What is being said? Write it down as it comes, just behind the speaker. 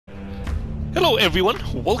Hello everyone,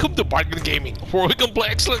 welcome to Bargain Gaming, where we can play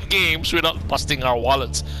excellent games without busting our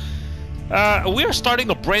wallets. We are starting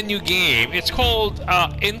a brand new game. It's called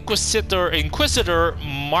Inquisitor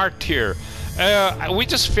Martyr. We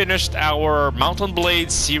just finished our Mountain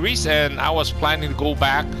Blade series, and I was planning to go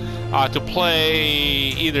back to play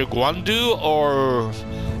either Guandu or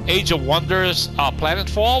Age of Wonders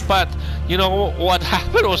Planetfall, but you know what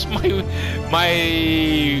happened was my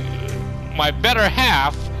better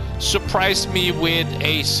half surprised me with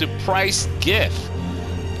a surprise gift,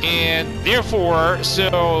 and therefore,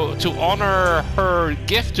 so to honor her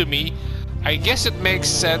gift to me, I guess it makes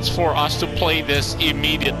sense for us to play this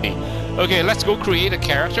immediately. Okay, let's go create a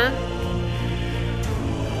character.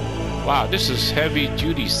 Wow, this is heavy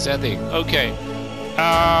duty setting. Okay,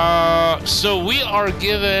 so we are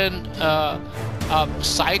given a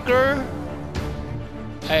Psyker,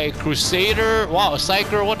 a Crusader. Wow, a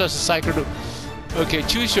Psyker. What does a Psyker do? Okay,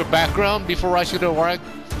 choose your background before I should work.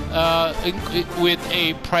 With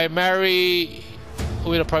a primary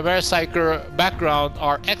Psyker background,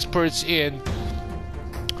 are experts in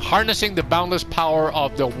harnessing the boundless power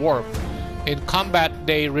of the warp. In combat,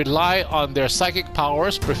 they rely on their psychic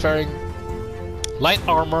powers, preferring light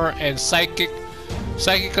armor and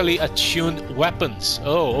psychically attuned weapons.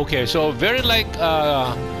 Oh, okay, so very like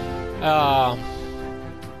a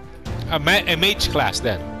mage class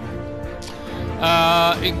then.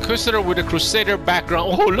 Inquisitor with a Crusader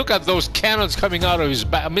background. Oh, look at those cannons coming out of his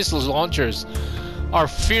missiles launchers. Are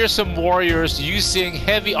fearsome warriors using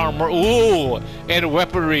heavy armor, ooh, and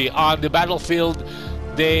weaponry on the battlefield.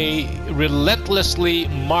 They relentlessly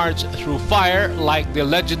march through fire like the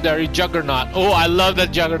legendary Juggernaut. Oh, I love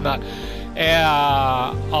that Juggernaut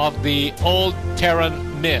of the old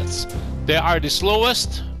Terran myths. They are the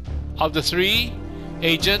slowest of the three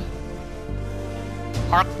agent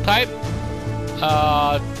archetype.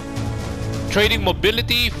 Trading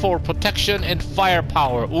mobility for protection and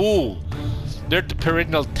firepower. Ooh, they're the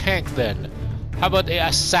perennial tank then. How about an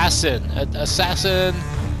assassin? An assassin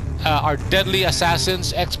are deadly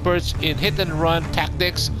assassins, experts in hit and run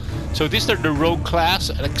tactics. So these are the rogue class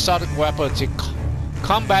and exotic weapons. In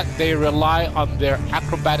combat, they rely on their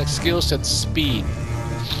acrobatic skills and speed.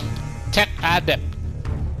 Tech adept.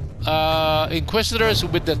 Inquisitors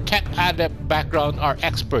with the tech adept background are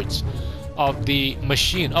experts of the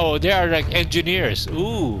machine. Oh, they are like engineers.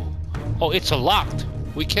 Ooh. Oh, it's locked.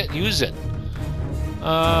 We can't use it.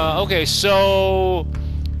 Okay, so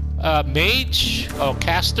mage or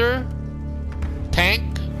caster,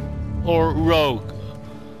 tank, or rogue.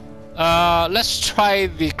 Let's try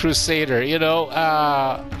the Crusader. You know,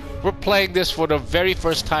 we're playing this for the very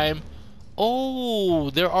first time. Oh,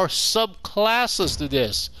 there are subclasses to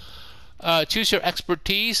this. Choose your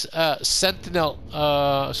expertise. Sentinel.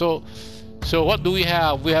 So what do we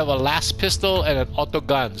have? We have a last pistol and an auto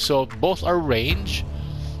gun. So both are range.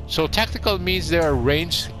 So tactical means they are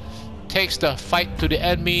range. Takes the fight to the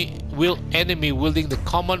enemy wielding the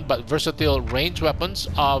common but versatile range weapons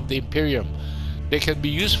of the Imperium. They can be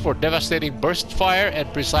used for devastating burst fire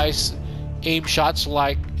and precise aim shots,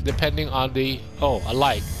 like depending on the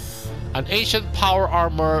alike. An ancient power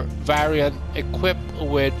armor variant equipped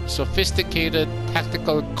with sophisticated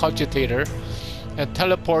tactical cogitator and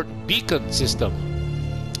teleport beacon system.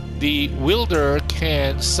 The wielder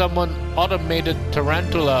can summon automated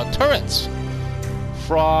tarantula turrets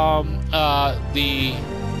from the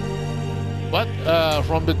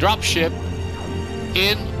dropship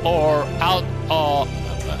in or out of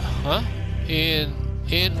in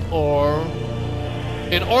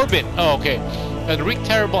orbit. Oh, okay, and wreak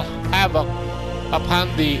terrible havoc upon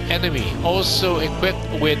the enemy. Also equipped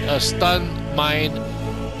with a stun mine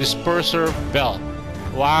disperser belt.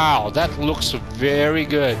 Wow, that looks very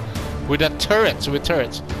good. With turrets.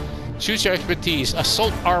 Choose your expertise.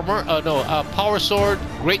 Assault armor, power sword,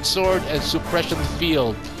 great sword, and suppression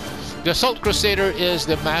field. The Assault Crusader is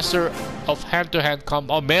the master of hand-to-hand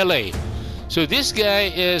combat, melee. So this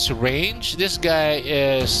guy is range, this guy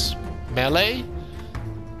is melee.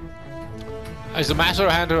 As the master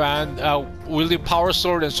of hand-to-hand, wielding power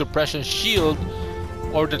sword and suppression shield,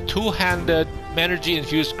 or the two-handed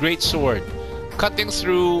energy-infused great sword, cutting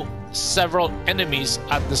through several enemies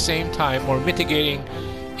at the same time or mitigating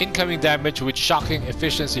incoming damage with shocking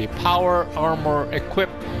efficiency. Power armor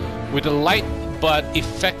equipped with a light but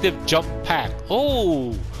effective jump pack.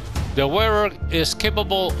 Oh, the wearer is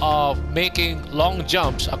capable of making long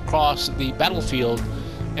jumps across the battlefield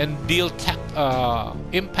and deal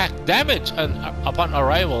impact damage upon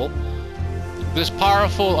arrival. This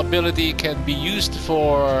powerful ability can be used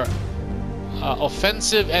for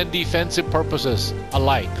offensive and defensive purposes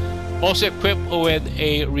alike. Also equipped with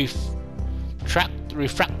a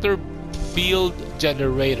refractor field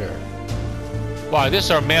generator. Wow, this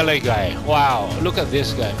is our melee guy. Wow, look at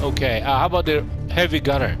this guy. Okay, how about the heavy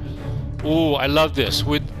gunner? Ooh, I love this.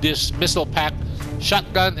 With this missile pack,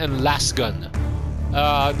 shotgun and last gun.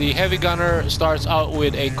 The heavy gunner starts out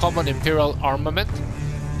with a common Imperial armament,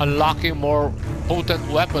 unlocking more potent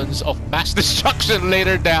weapons of mass destruction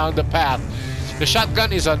later down the path. The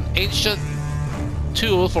shotgun is an ancient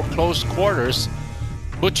tool for close quarters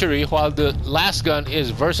butchery, while the last gun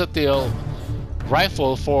is versatile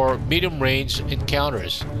rifle for medium-range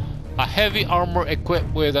encounters. A heavy armor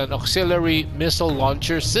equipped with an auxiliary missile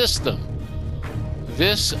launcher system.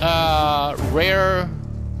 This rare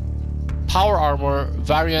power armor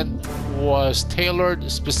variant was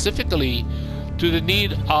tailored specifically to the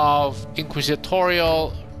need of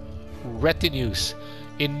inquisitorial retinues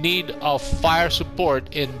in need of fire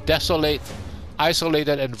support in desolate,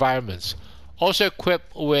 isolated environments. Also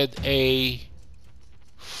equipped with a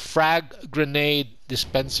frag grenade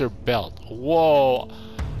dispenser belt. Whoa,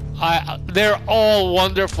 they're all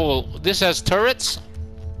wonderful. This has turrets,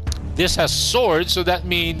 this has swords, so that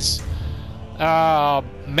means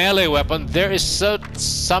melee weapon. There is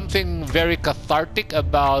something very cathartic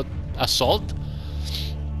about assault.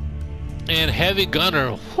 And heavy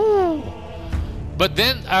gunner, whew. But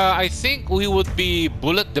then I think we would be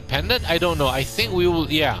bullet dependent. I don't know, I think we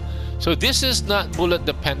will, yeah. So this is not bullet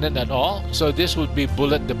dependent at all. So this would be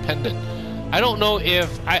bullet dependent. I don't know if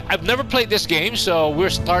I've never played this game, so we're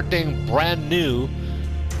starting brand new.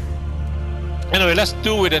 Anyway, let's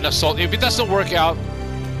do it an assault. If it doesn't work out,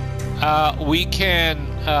 we can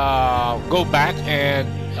go back and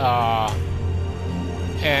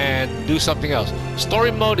do something else.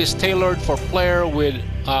 Story mode is tailored for player with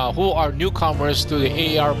who are newcomers to the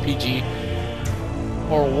ARPG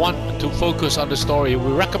or want to focus on the story.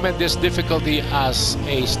 We recommend this difficulty as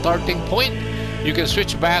a starting point. You can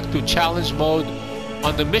switch back to challenge mode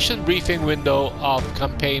on the mission briefing window of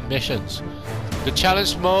campaign missions. The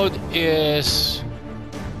challenge mode is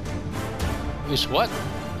what?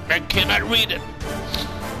 I cannot read it.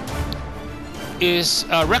 Is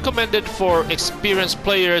recommended for experienced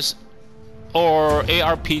players or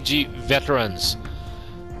ARPG veterans.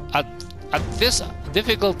 At this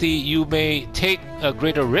difficulty, you may take a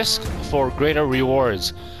greater risk for greater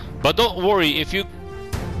rewards. But don't worry, if you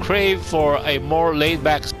crave for a more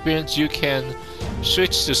laid-back experience, you can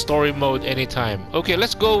switch to story mode anytime. Okay,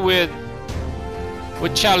 let's go with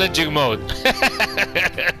challenging mode.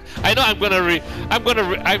 I know I'm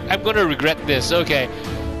gonna regret this. Okay,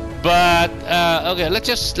 but okay,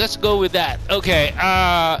 let's go with that. Okay,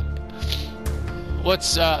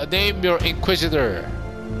 what's name your Inquisitor?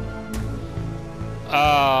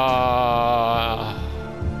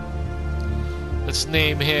 Let's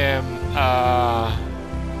name him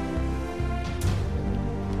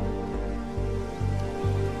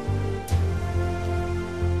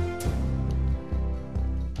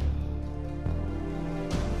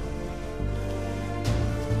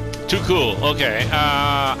too cool. Okay,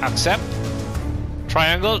 accept.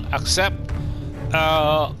 Triangle, accept.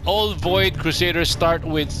 All Void Crusaders start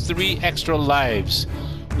with 3 extra lives.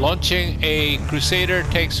 Launching a Crusader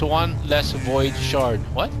takes 1 less Void Shard.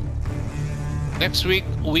 What? Next week,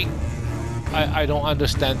 I don't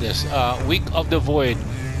understand this. Week of the Void.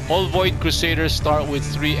 All Void Crusaders start with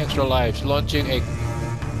 3 extra lives. Launching a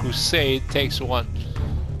Crusade takes 1.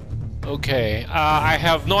 Okay, I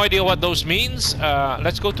have no idea what those means.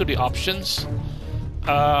 Let's go to the options.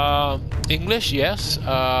 English, yes.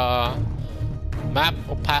 Map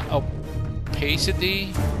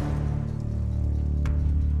opacity.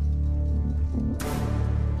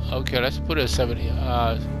 Okay, let's put it at 70.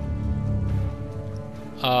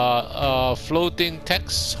 Floating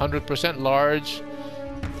text, 100% large.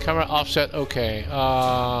 Camera offset, okay.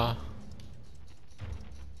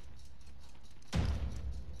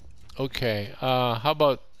 Okay, how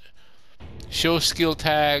about show skill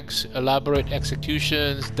tags, elaborate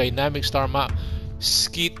executions, dynamic star map,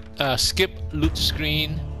 skip loot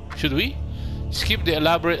screen. Should we? Skip the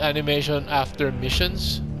elaborate animation after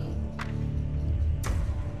missions.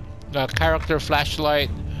 Character flashlight,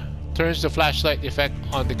 turns the flashlight effect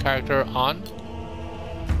on the character on.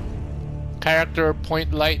 Character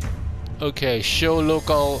point light. Okay, show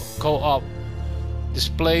local co-op.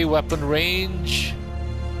 Display weapon range.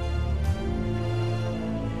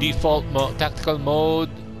 Default mode, tactical mode.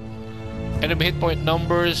 Enemy hit point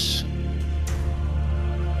numbers.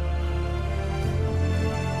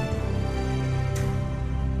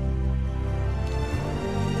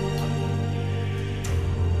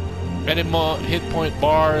 Enemy hit point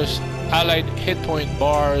bars. Allied hit point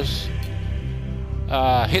bars.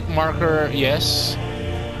 Hit marker, yes.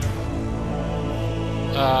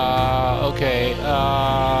 Okay.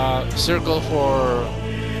 Circle for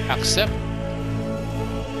accept.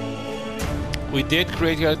 We did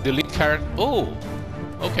create a delete character. Oh,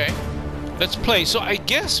 okay. Let's play. So I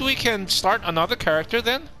guess we can start another character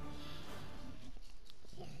then?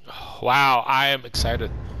 Wow, I am excited.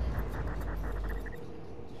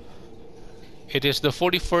 It is the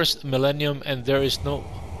 41st millennium and there is no...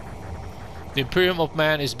 The Imperium of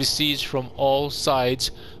Man is besieged from all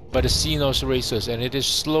sides by the Xenos races and it is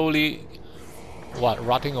slowly...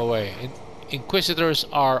 rotting away. Inquisitors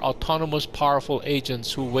are autonomous, powerful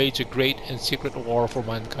agents who wage a great and secret war for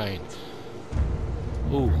mankind.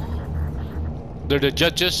 Ooh. They're the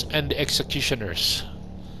judges and the executioners.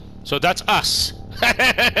 So that's us.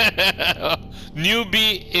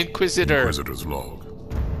 Newbie Inquisitor. Inquisitor's log.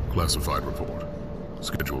 Classified report.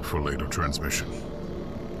 Scheduled for later transmission.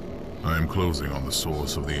 I am closing on the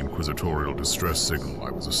source of the inquisitorial distress signal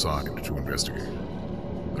I was assigned to investigate.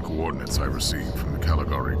 The coordinates I received from the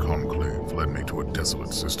Caligari Conclave led me to a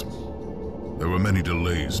desolate system. There were many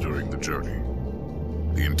delays during the journey.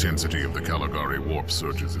 The intensity of the Caligari warp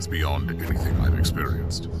surges is beyond anything I've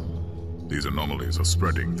experienced. These anomalies are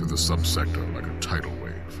spreading through the subsector like a tidal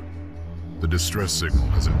wave. The distress signal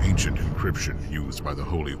has an ancient encryption used by the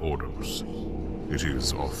Holy Orders. It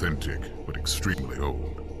is authentic, but extremely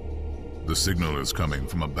old. The signal is coming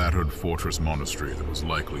from a battered fortress monastery that was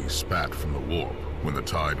likely spat from the warp when the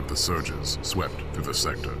tide of the surges swept through the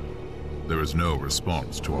sector. There is no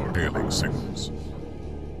response to our hailing signals.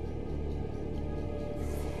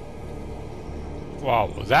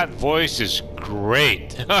 Wow, that voice is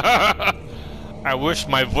great. I wish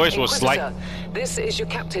my voice was like... This is your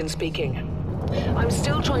captain speaking. I'm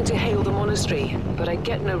still trying to hail the monastery, but I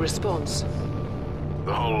get no response.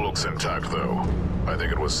 The hull looks intact, though. I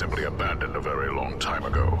think it was simply abandoned a very long time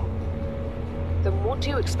ago. Then what do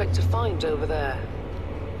you expect to find over there?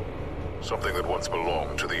 Something that once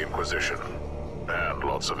belonged to the Inquisition. And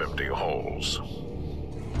lots of empty holes.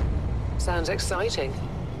 Sounds exciting.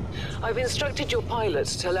 I've instructed your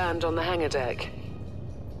pilots to land on the hangar deck.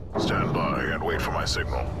 Stand by and wait for my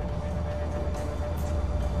signal.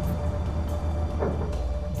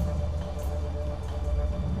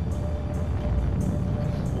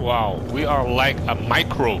 Wow, we are like a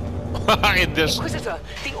microbe in this. Inquisitor,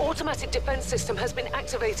 the automatic defense system has been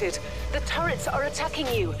activated. The turrets are attacking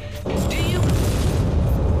you. Do you...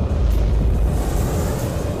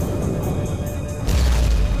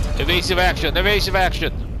 Evasive action, evasive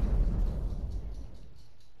action.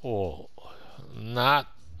 Oh, not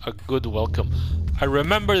a good welcome. I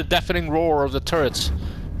remember the deafening roar of the turrets.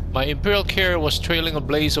 My Imperial carrier was trailing a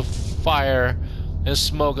blaze of fire and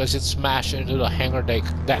smoke as it smashed into the hangar deck.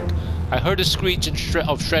 I heard the screech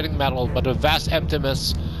of shredding metal, but the vast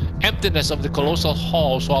emptiness of the colossal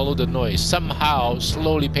hall swallowed the noise. Somehow,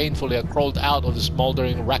 slowly, painfully, I crawled out of the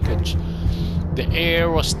smoldering wreckage. The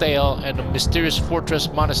air was stale, and the mysterious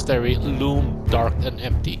fortress monastery loomed dark and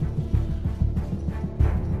empty.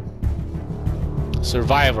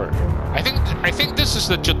 Survivor. I think this is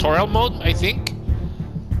the tutorial mode, I think.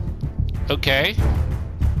 Okay.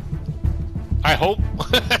 I hope.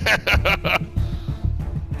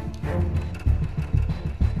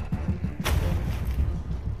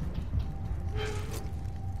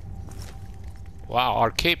 Wow,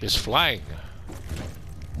 our cape is flying.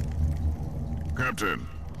 Captain,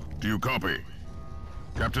 do you copy?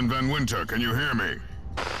 Captain Van Winter, can you hear me?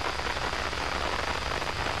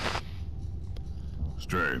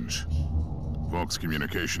 Strange. Vox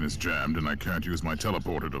communication is jammed and I can't use my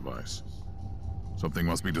teleporter device. Something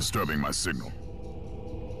must be disturbing my signal.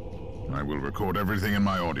 I will record everything in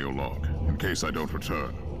my audio log, in case I don't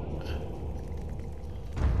return.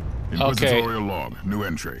 Inquisitorial log, new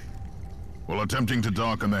entry. While attempting to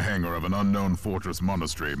dock in the hangar of an unknown fortress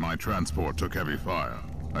monastery, my transport took heavy fire.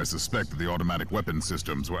 I suspect that the automatic weapon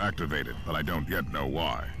systems were activated, but I don't yet know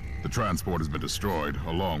why. The transport has been destroyed,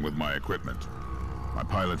 along with my equipment. My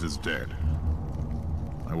pilot is dead.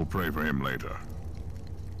 I will pray for him later.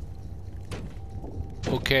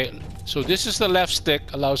 Okay, so this is the left stick,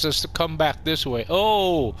 allows us to come back this way.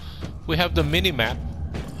 Oh, we have the mini-map.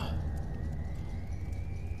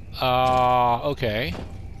 Okay.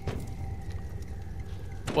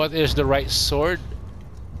 What is the right sword?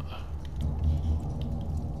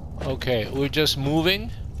 Okay, we're just moving.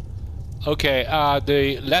 Okay,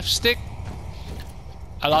 the left stick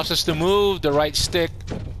allows us to move, the right stick...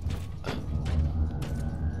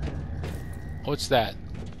 What's that?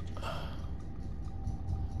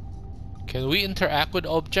 Can we interact with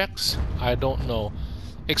objects? I don't know.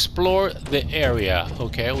 Explore the area.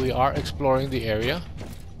 Okay, we are exploring the area.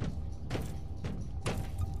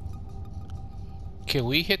 Can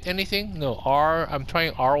we hit anything? No. R. I'm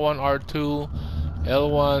trying R1, R2,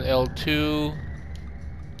 L1, L2.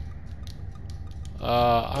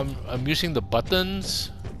 I'm using the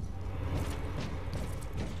buttons.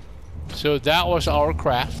 So that was our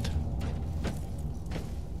craft.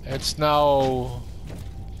 It's now,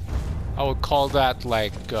 I would call that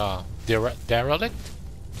like derelict.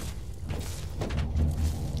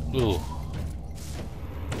 Ooh.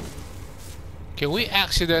 Can we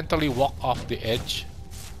accidentally walk off the edge?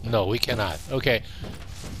 No, we cannot. Okay.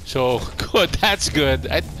 So good. That's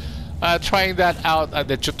good. Trying that out at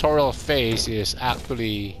the tutorial phase is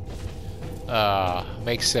actually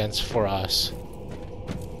makes sense for us.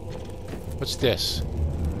 What's this?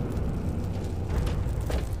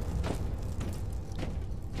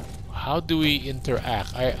 How do we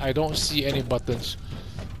interact? I don't see any buttons.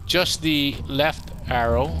 Just the left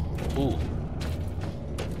arrow. Ooh.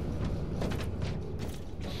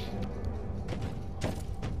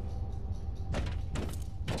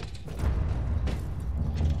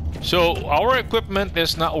 So our equipment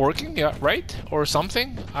is not working yet, right? Or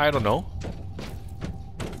something? I don't know.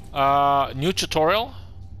 New tutorial.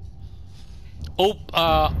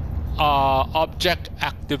 Object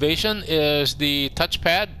activation is the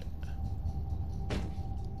touchpad.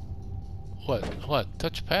 What?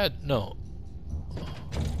 Touchpad? No.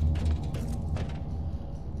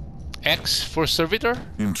 X for servitor?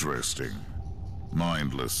 Interesting.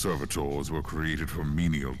 Mindless servitors were created for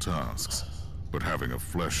menial tasks, but having a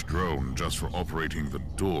flesh drone just for operating the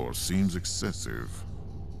door seems excessive.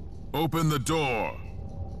 Open the door!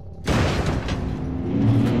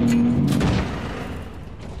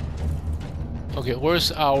 Okay,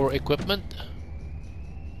 where's our equipment?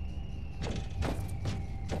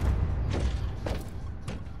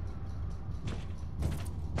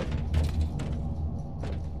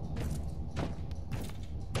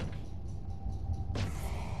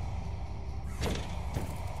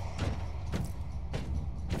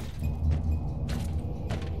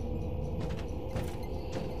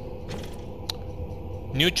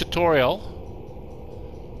 New tutorial.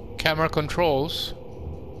 Camera controls.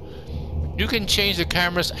 You can change the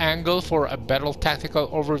camera's angle for a better tactical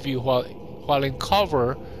overview while in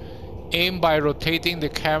cover. Aim by rotating the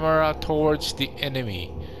camera towards the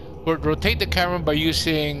enemy. But rotate the camera by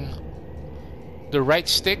using the right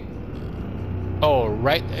stick.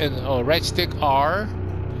 Right stick R.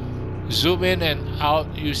 Zoom in and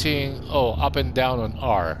out using up and down on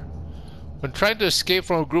R. When trying to escape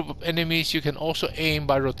from a group of enemies, you can also aim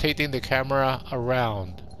by rotating the camera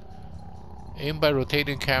around. Aim by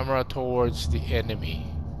rotating camera towards the enemy.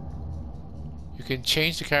 You can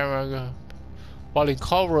change the camera while in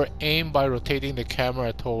cover. Aim by rotating the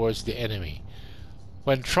camera towards the enemy.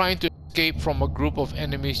 When trying to escape from a group of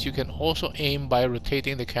enemies, you can also aim by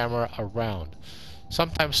rotating the camera around.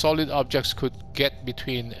 Sometimes solid objects could get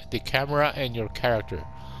between the camera and your character.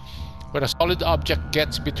 When a solid object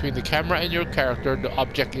gets between the camera and your character, the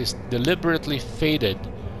object is deliberately faded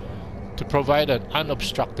to provide an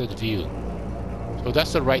unobstructed view. So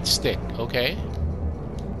that's the right stick, okay?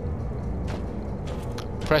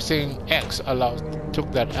 Pressing X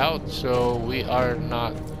took that out, so we are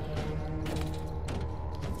not.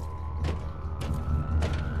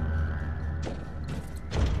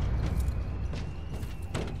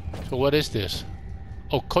 So what is this?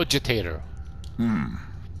 Oh, cogitator.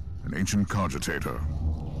 An ancient cogitator.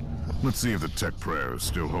 Let's see if the tech prayers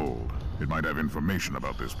still hold. It might have information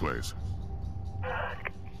about this place.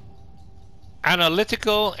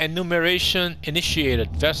 Analytical enumeration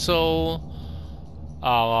initiated. Vessel.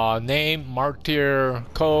 Name, Martyr,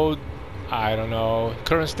 code. I don't know.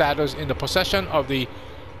 Current status: in the possession of the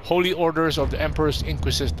Holy Orders of the Emperor's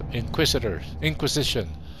Inquisition.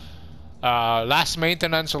 Last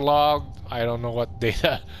maintenance log. I don't know what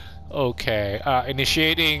data. Okay,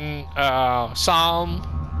 initiating Psalm.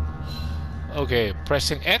 Okay,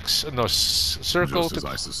 pressing X. No, circle. Just as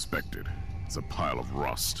I suspected, it's a pile of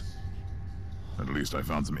rust. At least I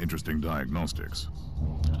found some interesting diagnostics.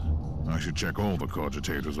 I should check all the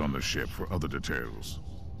cogitators on the ship for other details.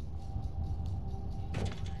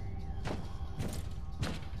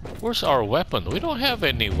 Where's our weapon? We don't have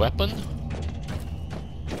any weapon.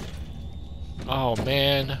 Oh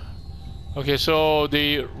man. Okay, so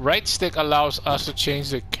the right stick allows us to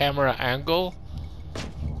change the camera angle.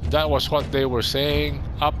 That was what they were saying.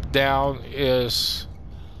 Up, down is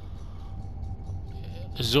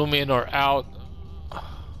zoom in or out.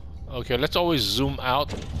 Okay, let's always zoom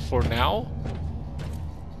out for now.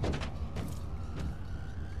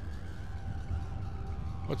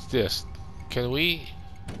 What's this? Can we...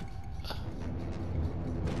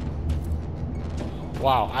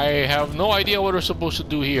 Wow, I have no idea what we're supposed to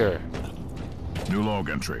do here. New log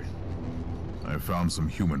entry. I have found some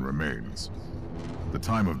human remains. The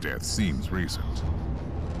time of death seems recent.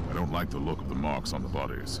 I don't like the look of the marks on the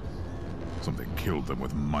bodies. Something killed them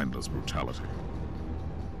with mindless brutality.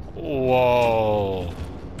 Whoa.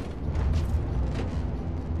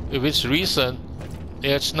 If it's recent,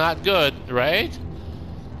 it's not good, right?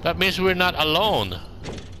 That means we're not alone.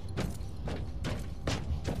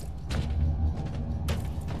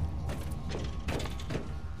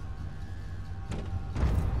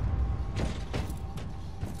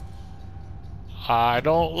 I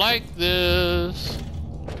don't like this.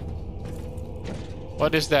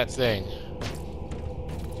 What is that thing?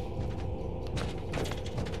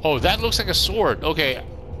 Oh, that looks like a sword. Okay.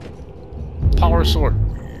 Power sword.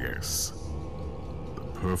 Yes. The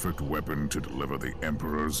perfect weapon to deliver the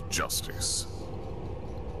Emperor's justice.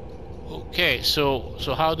 Okay, so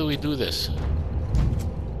how do we do this?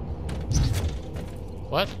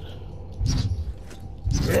 What?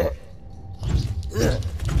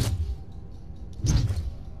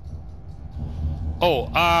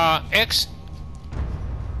 Oh, X.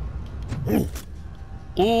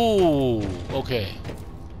 Ooh, okay.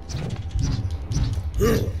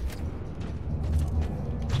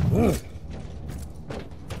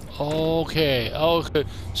 Okay, okay.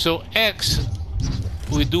 So X,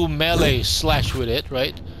 we do melee slash with it,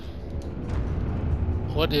 right?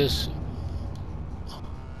 What is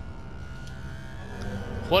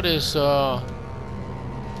oh, what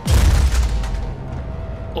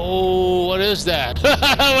is that?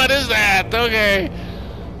 What is that? Okay.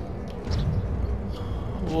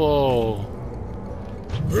 Whoa.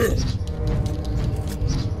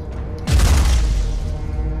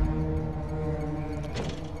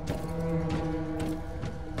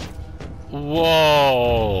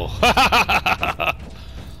 Whoa.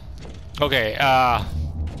 Okay,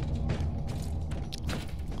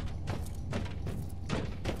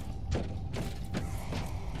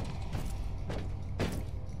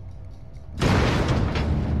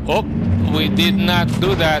 oh, we did not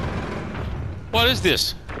do that. What is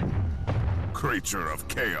this? Creature of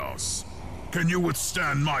chaos. Can you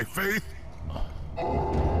withstand my faith?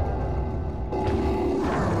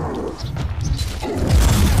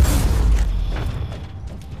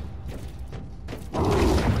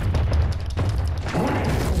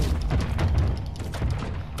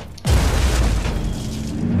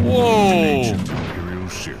 Whoa! An ancient Imperial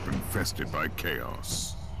ship infested by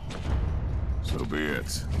chaos. So be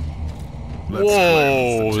it.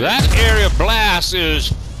 Whoa! That area blast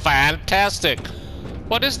is fantastic.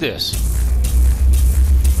 What is this?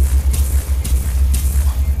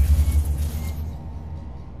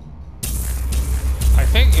 I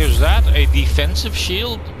think, is that a defensive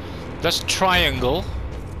shield? That's triangle.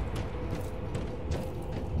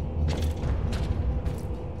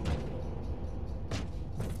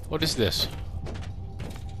 What is this?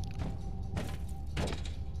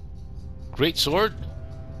 Great sword?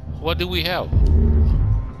 What do we have?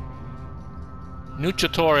 New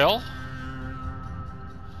tutorial.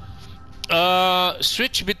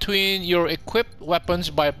 Switch between your equipped weapons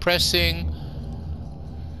by pressing.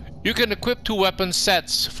 You can equip 2 weapon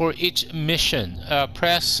sets for each mission.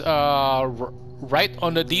 Press right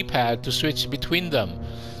on the D-pad to switch between them.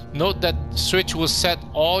 Note that switch will set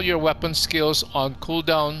all your weapon skills on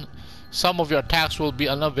cooldown. Some of your attacks will be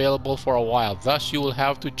unavailable for a while. Thus, you will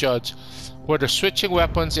have to judge whether switching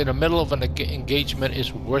weapons in the middle of an engagement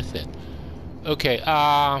is worth it. Okay,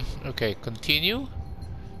 okay, continue.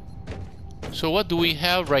 So what do we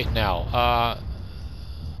have right now?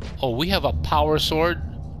 Oh, we have a power sword.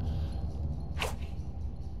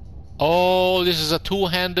 Oh, this is a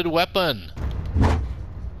two-handed weapon.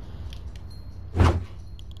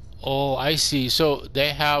 Oh, I see. So they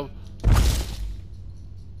have...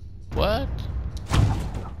 What?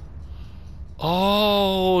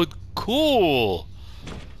 Oh, cool.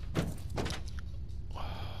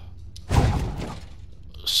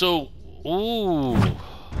 So, ooh.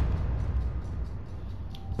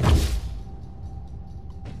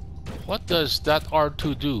 What does that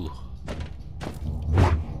R2 do?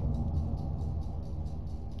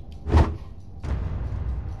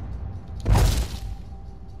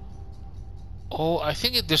 Oh, I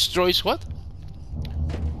think it destroys what?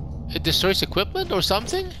 It destroys equipment or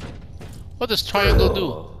something? What does triangle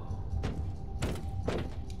do?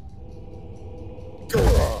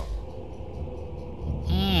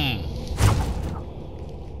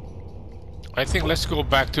 I think let's go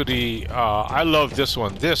back to the... I love this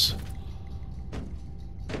one. This.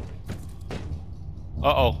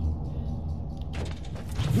 Uh-oh.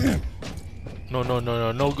 No, no, no,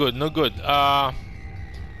 no, no good, no good.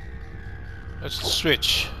 Let's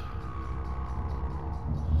switch.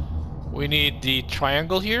 We need the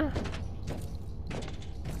triangle here.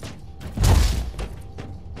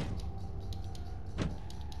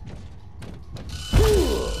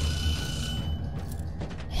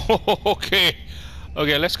 Okay.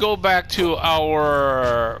 Okay, let's go back to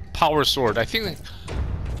our power sword. I think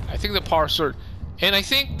the power sword, and I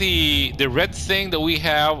think the red thing that we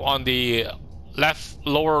have on the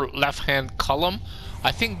lower left hand column,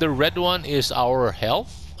 I think the red one is our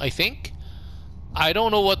health, I think. I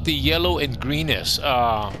don't know what the yellow and green is.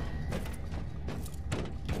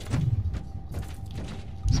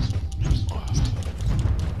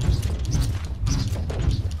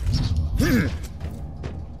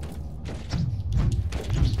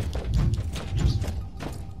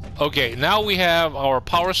 Okay, now we have our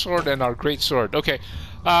power sword and our great sword. Okay,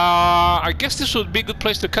 I guess this would be a good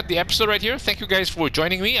place to cut the episode right here. Thank you guys for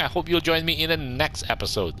joining me. I hope you'll join me in the next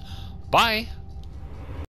episode. Bye!